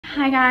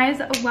Hi guys,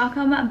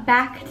 welcome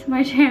back to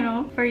my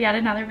channel for yet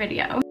another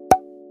video.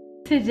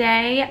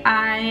 Today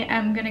I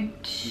am gonna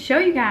show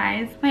you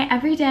guys my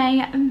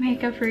everyday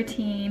makeup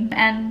routine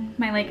and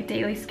my like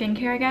daily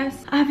skincare, I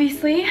guess.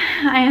 Obviously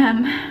I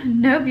am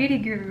no beauty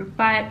guru,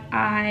 but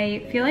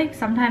I feel like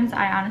sometimes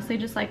I honestly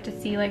just like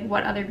to see like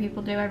what other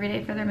people do every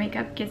day for their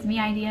makeup. Gives me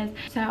ideas,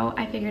 so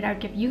I figured I'd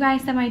give you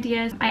guys some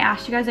ideas. I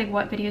asked you guys like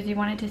what videos you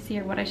wanted to see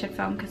or what I should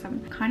film because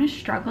I'm kind of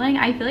struggling.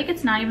 I feel like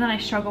it's not even that I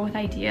struggle with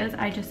ideas,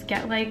 I just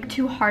get like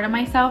too hard on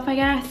myself, I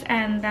guess,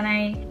 and then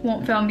I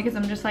won't film because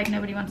I'm just like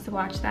nobody wants to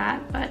watch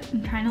that. But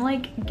I'm trying to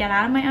like get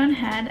out of my own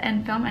head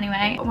and film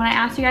anyway. When I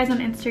asked you guys on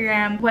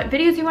Instagram what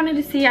videos you wanted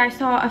to see, I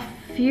saw a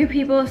few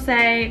people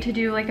say to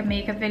do like a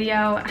makeup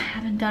video. I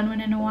haven't done one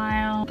in a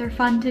while. They're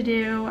fun to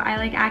do. I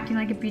like acting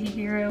like a beauty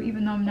guru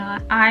even though I'm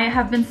not. I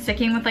have been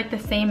sticking with like the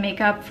same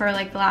makeup for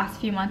like the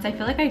last few months. I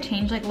feel like I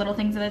change like little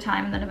things at a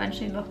time and then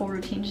eventually the whole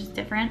routine is just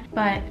different,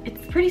 but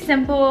it's pretty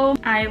simple.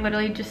 I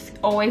literally just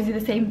always do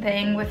the same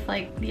thing with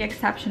like the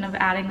exception of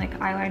adding like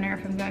eyeliner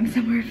if I'm going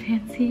somewhere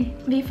fancy.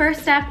 The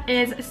first step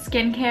is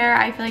skincare.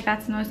 I feel like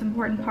that's the most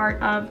important part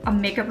of a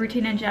makeup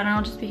routine in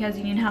general, just because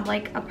you need to have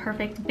like a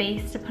perfect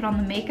base to put on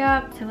the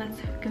makeup. So let's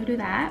go do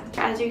that.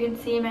 As you can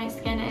see, my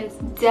skin is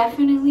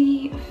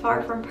definitely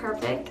far from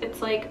perfect.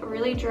 It's like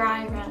really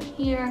dry around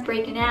here,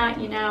 breaking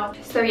out, you know.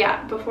 So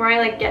yeah, before I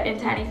like get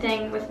into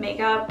anything with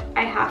makeup,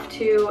 I have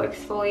to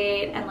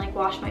exfoliate and like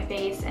wash my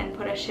face and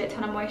put a shit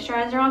ton of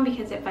moisturizer on,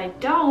 because if I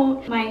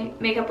don't, my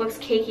makeup looks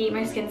cakey,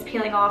 my skin's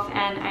peeling off,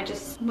 and I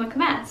just look a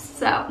mess.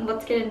 So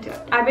let's get into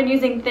it. I've been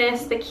using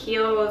this, the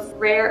Kiehl's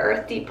Rare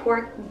Earth Deep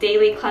Pore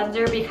Daily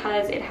Cleanser,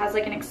 because it has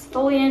like an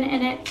exfoliant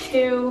in it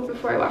too.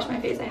 Before I wash my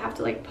face, I have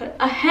to like put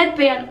a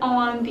headband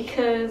on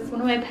because one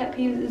of my pet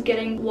peeves is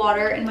getting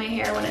water in my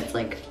hair when it's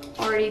like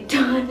already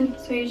done.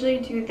 So I usually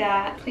do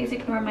that. Please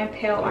ignore my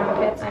pale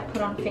armpits. I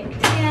put on fake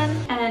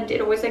tan and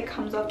it always like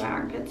comes off my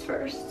armpits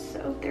first,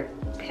 so they're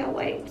pale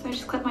white. So I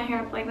just clip my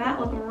hair up like that,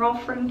 looking real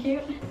freaking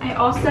cute. I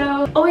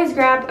also always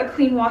grab a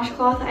clean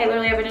washcloth. I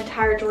literally have an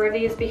entire drawer of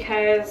these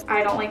because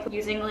I don't like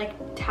using like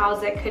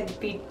towels that could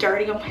be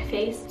dirty on my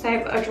face. So I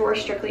have a drawer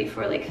strictly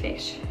for like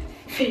face.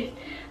 I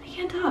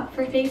can't talk,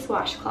 for face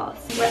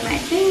washcloths. Wet my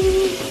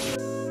face.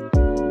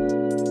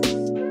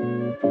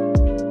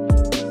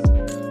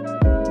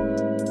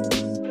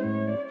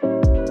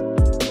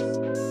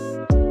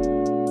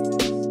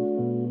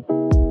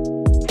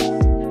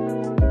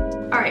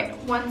 Alright,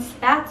 once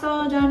that's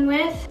all done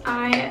with,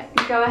 I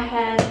go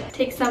ahead,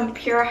 take some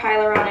pure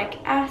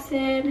hyaluronic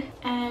acid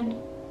and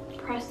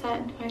press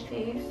that into my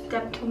face.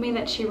 Deb told me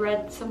that she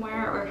read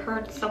somewhere or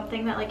heard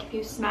something that like if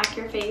you smack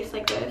your face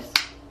like this,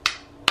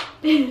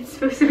 it's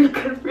supposed to be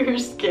good for your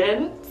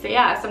skin. So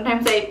yeah,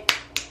 sometimes I,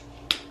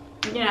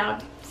 you know,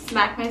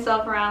 smack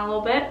myself around a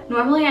little bit.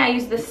 Normally I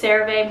use the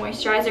CeraVe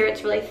moisturizer.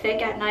 It's really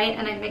thick at night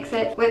and I mix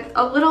it with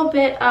a little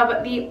bit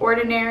of the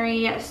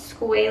Ordinary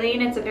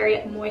Squalene. It's a very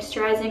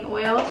moisturizing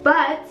oil.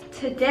 But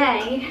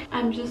today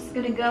I'm just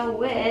gonna go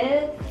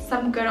with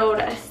some good old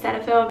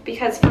Cetaphil,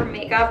 because for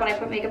makeup, when I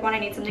put makeup on, I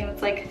need something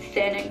that's like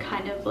thin and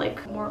kind of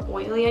like more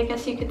oily, I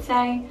guess you could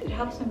say. It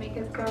helps the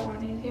makeup go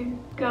on easier.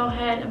 Go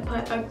ahead and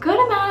put a good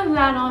amount of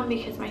that on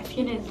because my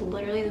skin is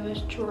literally the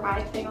most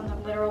dry thing on the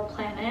literal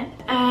planet.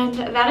 And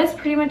that is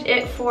pretty much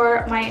it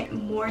for my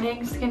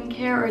morning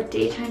skincare or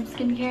daytime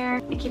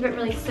skincare. I keep it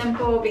really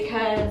simple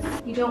because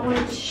you don't want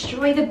to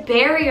destroy the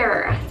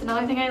barrier. That's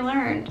another thing I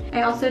learned.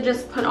 I also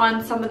just put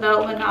on some of the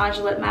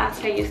Laneige lip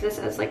mask. I use this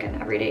as like an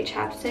everyday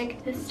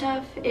chapstick. This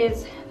stuff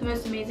is the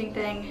most amazing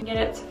thing. You can get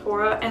it at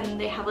Sephora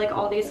and they have like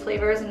all these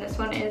flavors, and this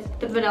one is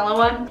the vanilla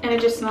one and it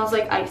just smells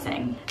like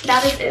icing.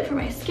 That is it for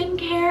my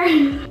skincare.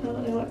 I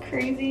really look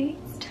crazy.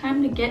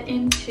 Time to get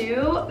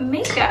into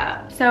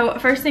makeup. So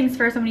first things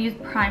first, I'm gonna use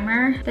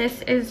primer.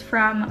 This is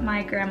from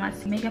my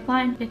grandma's makeup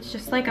line. It's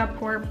just like a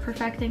pore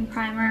perfecting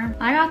primer.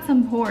 I got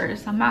some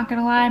pores, I'm not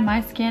gonna lie.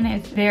 My skin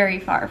is very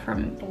far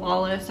from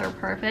flawless or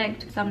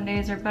perfect. Some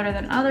days are better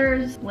than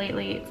others.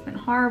 Lately it's been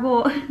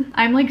horrible.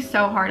 I'm like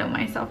so hard on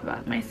myself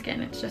about my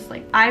skin. It's just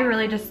like, I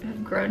really just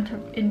have grown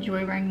to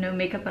enjoy wearing no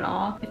makeup at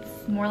all.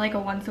 It's more like a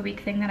once a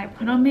week thing that I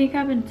put on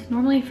makeup, and it's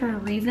normally for a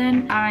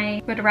reason.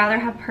 I would rather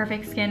have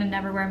perfect skin and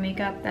never wear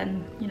makeup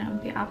than, you know,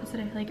 the opposite.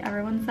 I feel like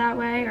everyone's that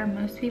way, or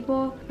most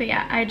people. But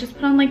yeah, I just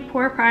put on like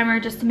pore primer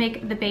just to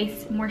make the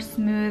base more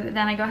smooth.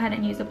 Then I go ahead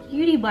and use a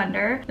beauty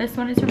blender. This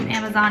one is from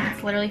Amazon.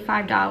 It's literally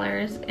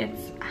 $5.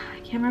 It's, I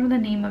can't remember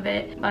the name of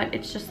it, but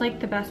it's just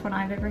like the best one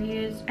I've ever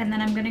used. And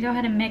then I'm gonna go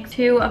ahead and mix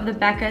two of the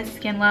Becca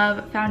Skin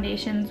Love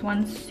foundations.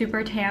 One's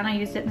super tan, I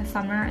used it in the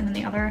summer, and then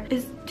the other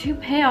is too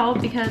pale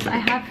because I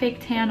have fake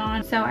tan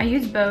on. So I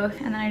use both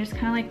and then I just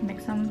kind of like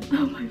mix them.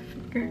 Oh my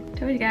finger.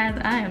 Told you guys,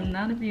 I am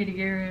not a beauty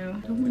guru.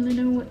 Don't really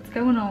know what's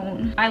going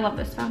on. I love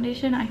this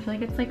foundation. I feel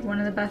like it's like one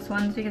of the best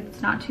ones because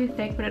it's not too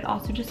thick, but it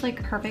also just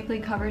like perfectly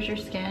covers your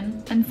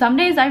skin. And some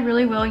days I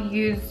really will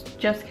use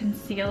just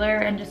concealer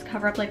and just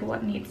cover up like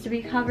what needs to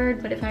be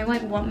covered. But if I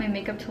like want my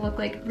makeup to look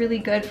like really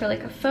good for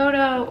like a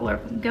photo, or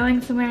if I'm going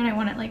somewhere and I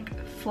want it like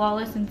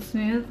flawless and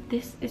smooth,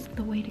 this is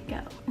the way to go.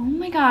 Oh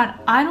my god,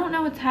 I don't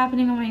know what's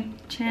happening on my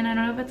chin. I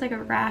don't know if it's like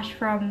a rash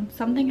from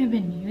something I've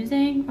been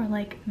using or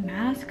like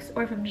masks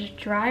or if I'm just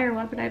dry or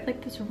what, but I have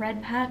like this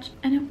red patch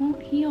and it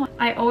won't heal.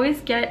 I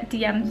always get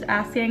DMs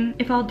asking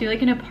if I'll do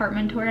like an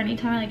apartment tour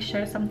anytime I like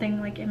show something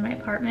like in my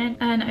apartment,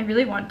 and I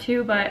really want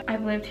to, but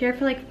I've lived here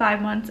for like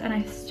 5 months and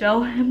I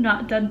still have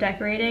not done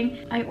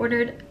decorating. I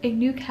ordered a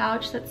new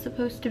couch that's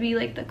supposed to be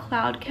like the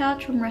cloud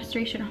couch from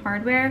Restoration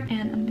Hardware,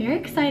 and I'm very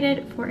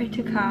excited for it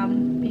to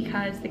come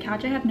because the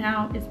couch I have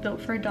now is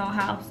built for a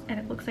dollhouse and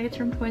it looks like it's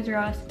from Toys R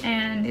Us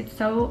and it's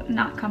so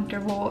not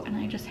comfortable and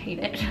I just hate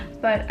it.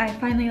 But I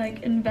finally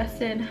like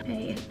invested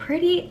a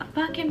pretty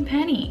fucking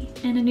penny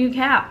in a new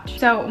couch.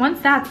 So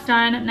once that's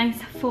done,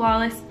 nice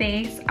flawless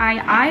base, I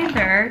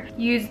either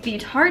use the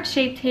Tarte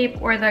Shape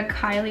Tape or the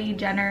Kylie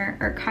Jenner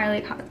or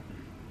Kylie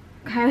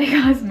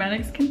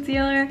Cosmetics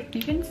concealer.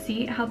 You can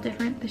see how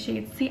different the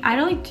shades. See, I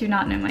really do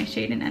not know my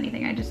shade in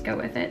anything. I just go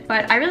with it.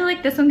 But I really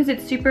like this one because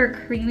it's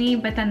super creamy,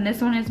 but then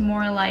this one is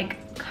more like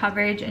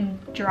coverage and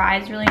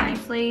dries really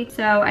nicely.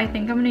 So I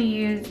think I'm gonna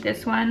use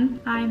this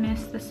one. I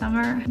miss the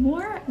summer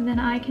more than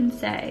I can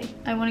say.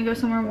 I want to go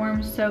somewhere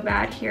warm so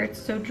bad here.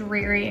 It's so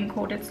dreary and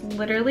cold. It's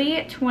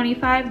literally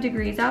 25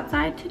 degrees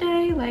outside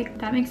today. Like,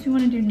 that makes me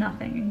want to do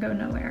nothing and go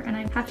nowhere. And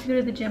I have to go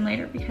to the gym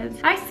later because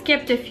I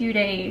skipped a few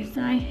days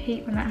and I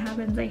hate when that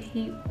happens. I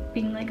hate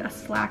being like a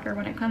slacker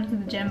when it comes to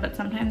the gym, but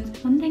sometimes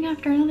one thing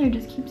after another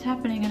just keeps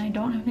happening and I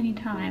don't have any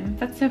time.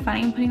 That's so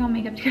funny. I'm putting on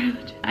makeup to go to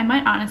the gym. I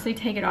might honestly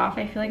take it off.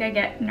 I feel like I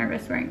get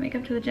nervous wearing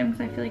makeup to the gym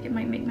because I feel like it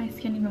might make my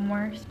skin even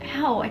worse.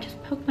 Ow, I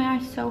just poked my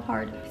eye so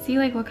hard. See,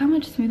 like, look how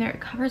much smoother. It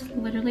covers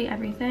literally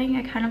everything.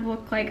 I kind of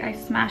look like I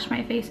smashed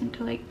my face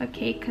into like a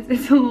cake because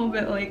it's a little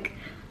bit like,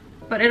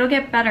 but it'll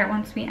get better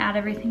once we add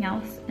everything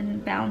else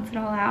and balance it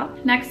all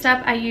out. Next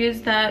up, I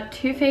use the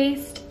Too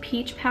Faced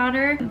Peach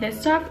Powder. This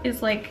stuff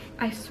is like,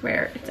 I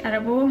swear, it's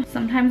edible.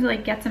 Sometimes it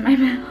like gets in my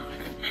mouth.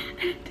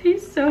 It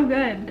tastes so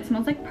good. It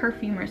smells like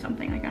perfume or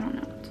something. Like, I don't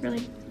know. It's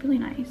really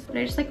nice. But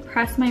I just like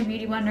press my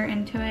beauty blender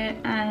into it,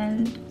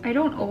 and I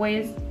don't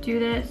always do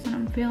this, and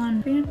I'm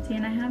feeling fancy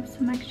and I have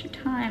some extra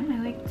time.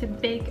 I like to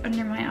bake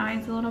under my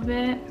eyes a little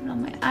bit, put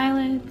on my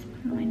eyelids,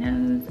 on my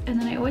nose, and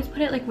then I always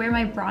put it like where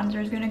my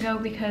bronzer is gonna go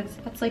because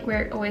that's like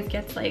where it always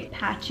gets like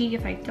patchy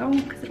if I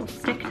don't, because it'll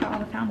stick to all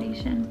the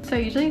foundation. So I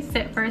usually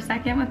sit for a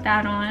second with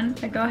that on.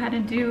 I go ahead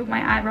and do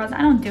my eyebrows.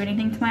 I don't do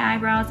anything to my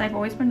eyebrows. I've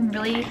always been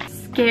really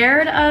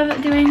scared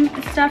of doing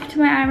stuff to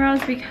my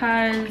eyebrows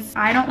because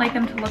I don't like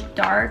them to look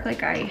dark.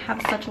 Like, I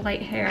have such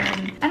light hair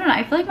and I don't know,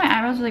 I feel like my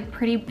eyebrows are like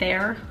pretty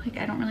bare. Like,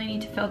 I don't really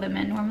need to fill them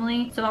in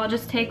normally. So I'll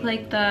just take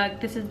like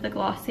this is the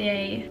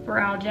Glossier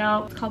brow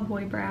gel. It's called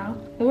Boy Brow.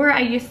 Or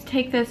I used to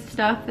take this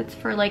stuff that's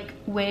for like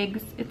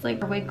wigs. It's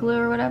like wig glue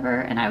or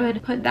whatever, and I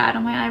would put that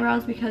on my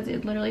eyebrows because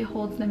it literally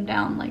holds them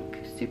down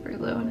like super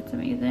glue, and it's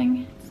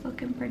amazing.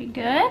 Looking pretty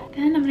good.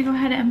 Then I'm gonna go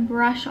ahead and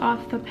brush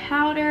off the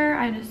powder.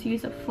 I just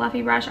use a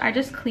fluffy brush. I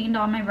just cleaned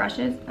all my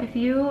brushes. If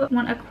you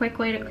want a quick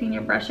way to clean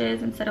your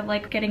brushes instead of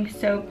like getting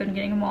soap and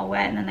getting them all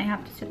wet and then they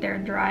have to sit there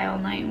and dry all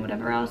night and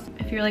whatever else,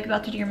 if you're like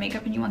about to do your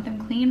makeup and you want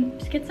them clean,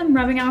 just get some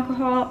rubbing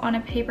alcohol on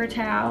a paper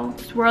towel,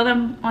 swirl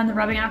them on the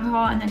rubbing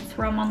alcohol, and then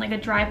swirl them on like a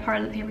dry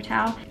part of the paper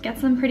towel. Gets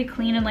them pretty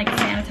clean and like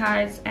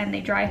sanitized, and they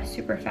dry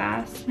super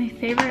fast. My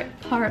favorite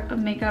part of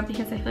makeup,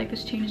 because I feel like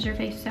this changes your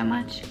face so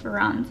much,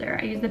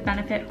 bronzer. I use the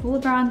Benefit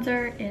Hoola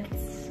bronzer.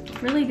 It's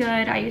really good.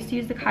 I used to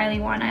use the Kylie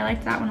one. I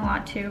liked that one a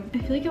lot too. I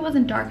feel like it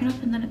wasn't dark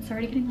enough and then it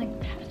started getting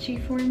like patchy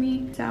for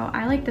me. So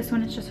I like this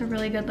one. It's just a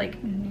really good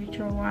like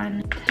neutral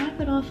one. Tap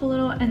it off a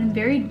little and then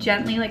very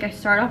gently, like I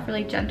start off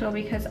really gentle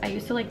because I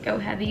used to like go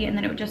heavy and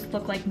then it would just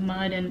look like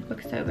mud and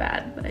look so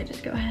bad. But I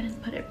just go ahead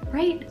and put it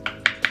right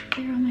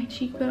there on my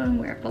cheekbone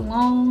where it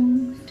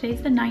belongs.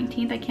 Today's the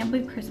 19th. I can't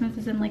believe Christmas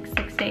is in like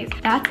 6 days.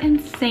 That's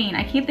insane.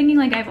 I keep thinking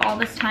like I have all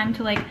this time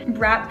to like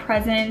wrap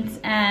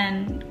presents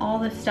and all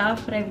this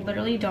stuff, but I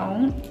literally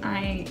don't.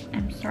 I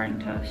am starting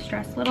to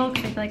stress a little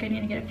because I feel like I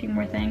need to get a few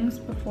more things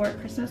before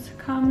Christmas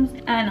comes,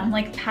 and I'm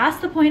like past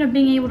the point of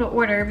being able to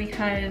order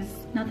because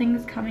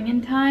nothing's coming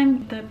in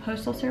time. The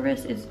postal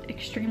service is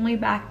extremely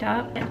backed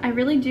up. I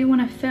really do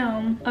want to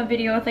film a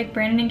video with like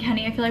Brandon and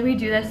Kenny. I feel like we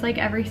do this like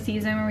every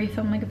season where we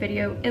film like a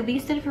video, at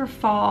least did it for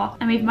fall,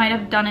 and we might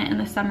have done it in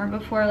the summer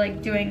before,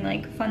 like doing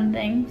like fun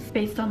things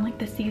based on like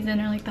the season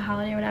or like the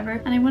holiday or whatever.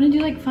 And I want to do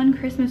like fun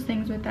Christmas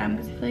things with them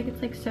because I feel like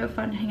it's like so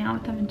fun to hang out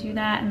with them and do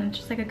that, and it's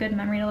just like a good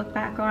memory to look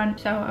back on.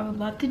 So I would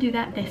love to do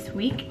that this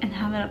week and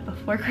have it up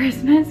before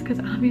Christmas because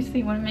obviously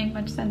it wouldn't make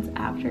much sense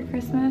after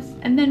Christmas.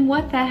 And then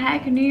what the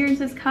heck, New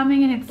Year's is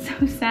coming and it's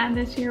so sad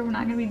this year. We're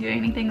not gonna be doing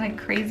anything like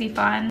crazy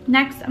fun.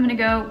 Next, I'm gonna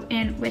go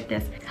in with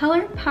this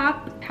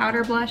ColourPop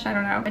powder blush. I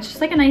don't know, it's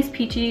just like a nice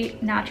peachy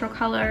natural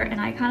color,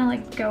 and I kind of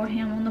like go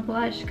ham on the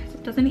blush because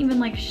it doesn't even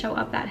like show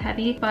up that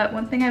heavy. But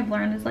one thing I've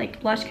learned is like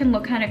blush can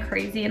look kind of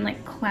crazy and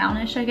like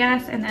clownish, I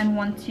guess, and then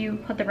once you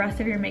put the rest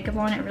of your makeup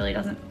on, it really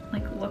doesn't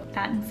like look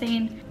that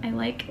insane. I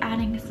like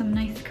adding some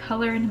nice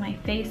color into my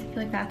face. I feel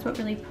like that's what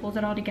really pulls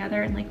it all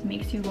together and like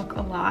makes you look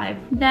alive.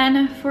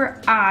 Then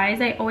for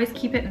eyes, I always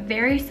keep it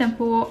very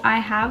simple. I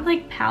have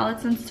like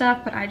palettes and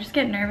stuff, but I just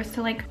get nervous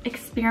to like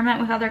experiment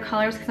with other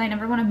colors because I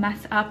never want to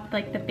mess up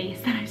like the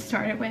base that I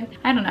started with.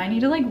 I don't know, I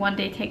need to like one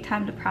day take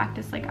time to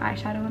practice like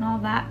eyeshadow and all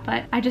that,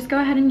 but I just go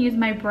ahead and use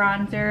my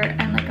bronzer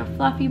and like a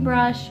fluffy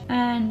brush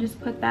and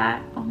just put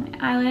that on my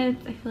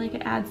eyelids. I feel like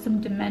it adds some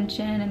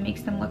dimension and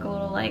makes them look a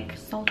little like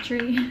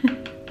sultry.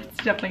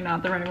 Definitely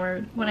not the right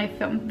word. When I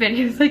film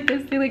videos like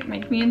this, they like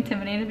make me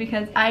intimidated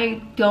because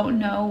I don't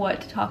know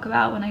what to talk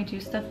about when I do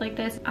stuff like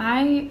this.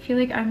 I feel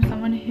like I'm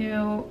someone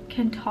who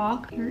can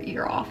talk your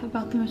ear off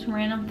about the most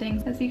random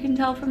things. As you can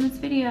tell from this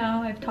video,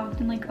 I've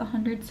talked in like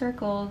 100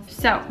 circles.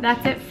 So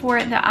that's it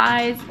for the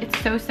eyes. It's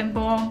so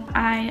simple.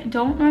 I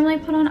don't normally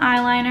put on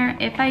eyeliner.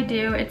 If I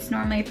do, it's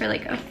normally for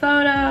like a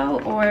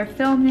photo or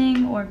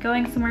filming or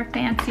going somewhere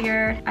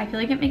fancier. I feel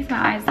like it makes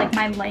my eyes, like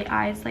my light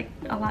eyes, like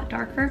a lot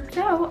darker.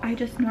 So I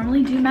just normally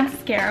do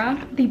mascara.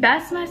 The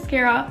best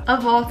mascara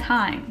of all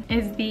time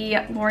is the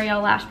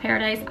L'Oreal Lash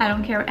Paradise. I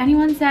don't care what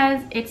anyone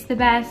says, it's the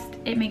best.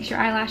 It makes your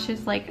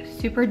eyelashes like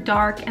super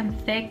dark and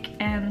thick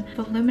and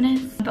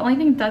voluminous. The only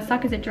thing that does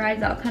suck is it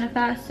dries out kind of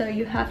fast, so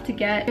you have to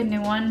get a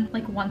new one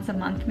like once a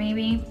month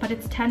maybe, but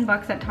it's 10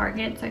 bucks at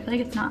Target, so I feel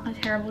like it's not a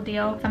terrible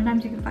deal.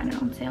 Sometimes you can find it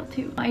on sale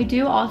too. I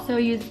do also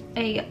use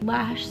a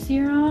lash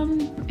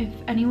serum. If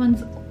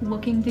anyone's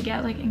looking to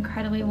get like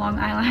incredibly long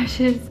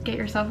eyelashes, get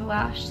yourself a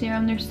lash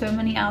serum. There's so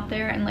many out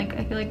there, and like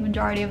I feel like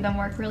majority of them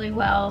work really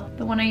well.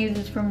 The one I use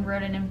is from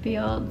Roden and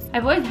Fields.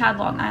 I've always had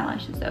long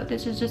eyelashes though.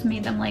 This has just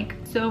made them like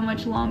so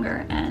much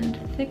longer and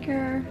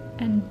thicker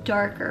and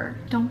darker.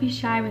 Don't be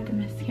shy with the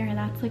mascara.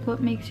 That's like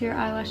what makes your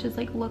eyelashes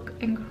like look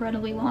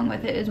incredibly long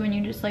with it, is when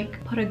you just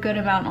like put a good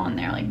amount on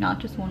there, like not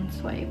just one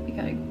swipe. You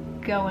gotta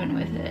go in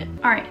with it.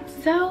 All right,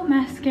 so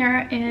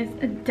mascara is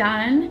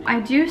done. I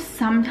do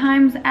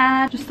sometimes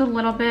add just a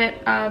little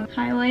bit of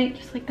highlight,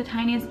 just like the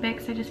tiniest bit,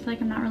 because I just feel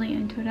like I'm not really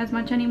into it as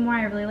much anymore.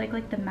 I really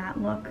like the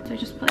matte look, so I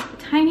just put like the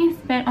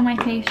tiniest bit on my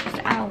face just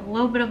to add a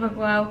little bit of a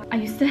glow. I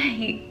used to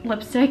hate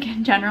lipstick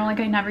in general,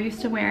 like I never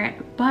used to wear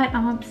it, but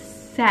I'm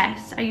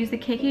obsessed. I use the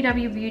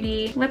KKW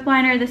Beauty lip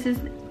liner. This is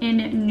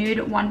in nude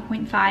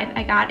 1.5.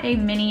 I got a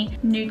mini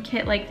nude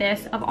kit like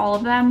this of all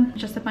of them,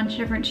 just a bunch of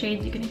different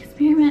shades. You can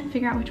experiment,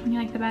 figure out which one you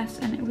like the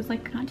best, and it was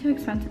like not too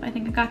expensive. I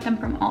think I got them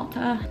from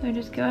Ulta. So I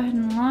just go ahead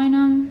and line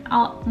them.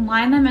 I'll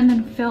line them and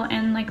then fill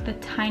in like the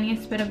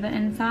tiniest bit of the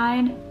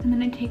inside, and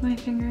then I take my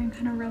finger and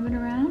kind of rub it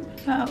around.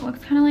 So it looks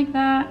kind of like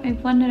that. I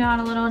blend it out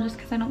a little just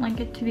because I don't like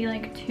it to be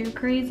like too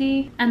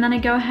crazy. And then I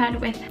go ahead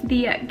with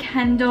the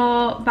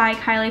Kendall by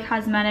Kylie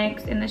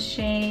Cosmetics in the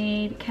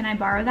shade Can I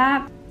Borrow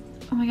That?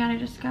 Oh my god, I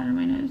just got it in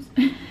my nose.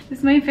 This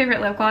is my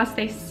favorite lip gloss.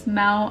 They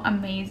smell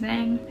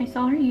amazing. I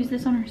saw her use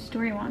this on her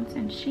story once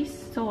and she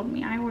sold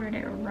me. I ordered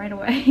it right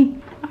away.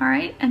 All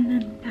right, and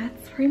then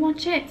that's pretty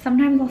much it.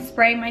 Sometimes I'll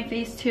spray my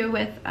face too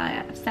with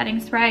a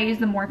setting spray. I use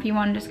the Morphe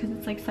one just because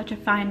it's like such a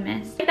fine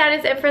mist. That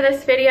is it for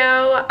this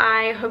video.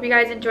 I hope you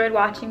guys enjoyed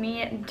watching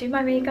me do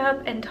my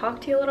makeup and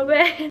talk to you a little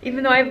bit.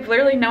 Even though I have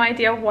literally no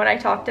idea what I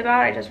talked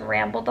about. I just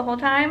rambled the whole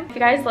time. If you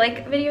guys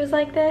like videos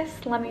like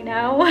this, let me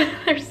know.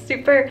 They're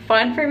super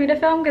fun for me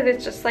to film because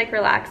it's just like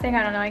relaxing.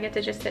 I don't know, I get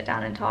to just sit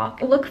down and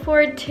talk. Look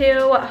forward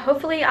to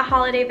hopefully a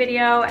holiday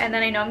video, and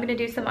then I know I'm gonna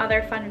do some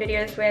other fun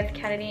videos with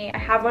Kennedy. I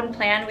have one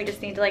planned, we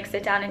just need to like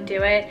sit down and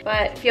do it.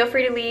 But feel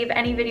free to leave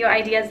any video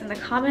ideas in the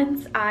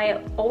comments.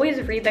 I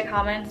always read the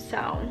comments,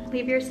 so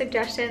leave your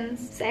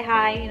suggestions, say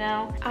hi, you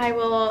know. I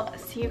will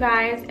see you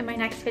guys in my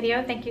next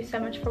video. Thank you so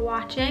much for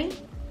watching.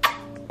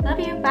 Love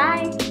you,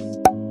 bye.